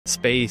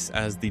space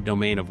as the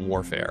domain of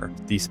warfare.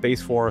 The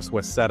Space Force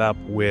was set up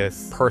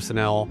with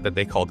personnel that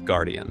they called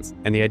Guardians.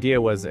 And the idea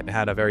was it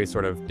had a very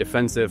sort of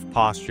defensive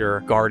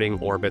posture, guarding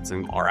orbits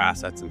and our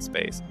assets in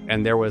space.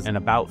 And there was an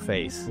about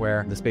face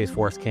where the Space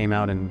Force came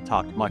out and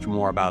talked much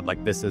more about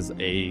like, this is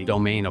a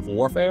domain of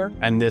warfare,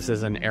 and this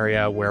is an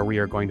area where we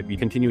are going to be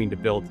continuing to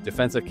build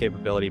defensive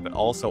capability, but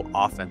also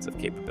offensive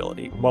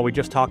capability. While we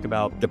just talked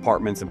about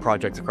departments and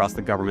projects across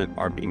the government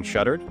are being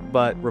shuttered,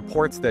 but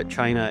reports that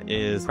China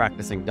is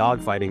practicing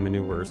dogfighting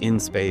maneuvers in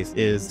space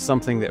is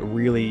something that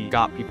really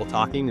got people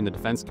talking in the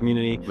defense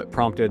community. It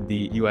prompted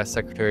the U.S.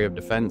 Secretary of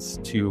Defense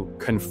to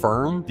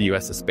confirm the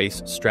U.S.'s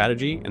space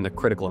strategy and the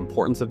critical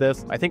importance of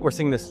this. I think we're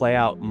seeing this play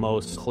out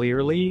most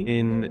clearly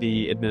in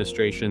the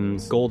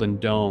administration's Golden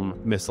Dome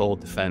missile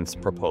defense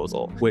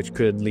proposal, which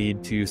could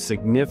lead to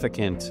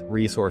significant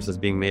resources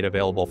being made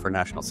available for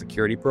national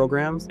security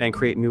programs and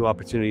create new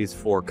opportunities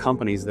for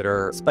companies that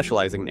are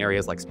specializing in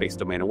areas like space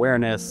domain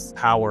awareness,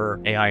 power,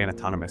 AI and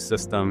autonomous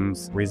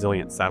systems,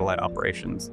 resilient satellite operations.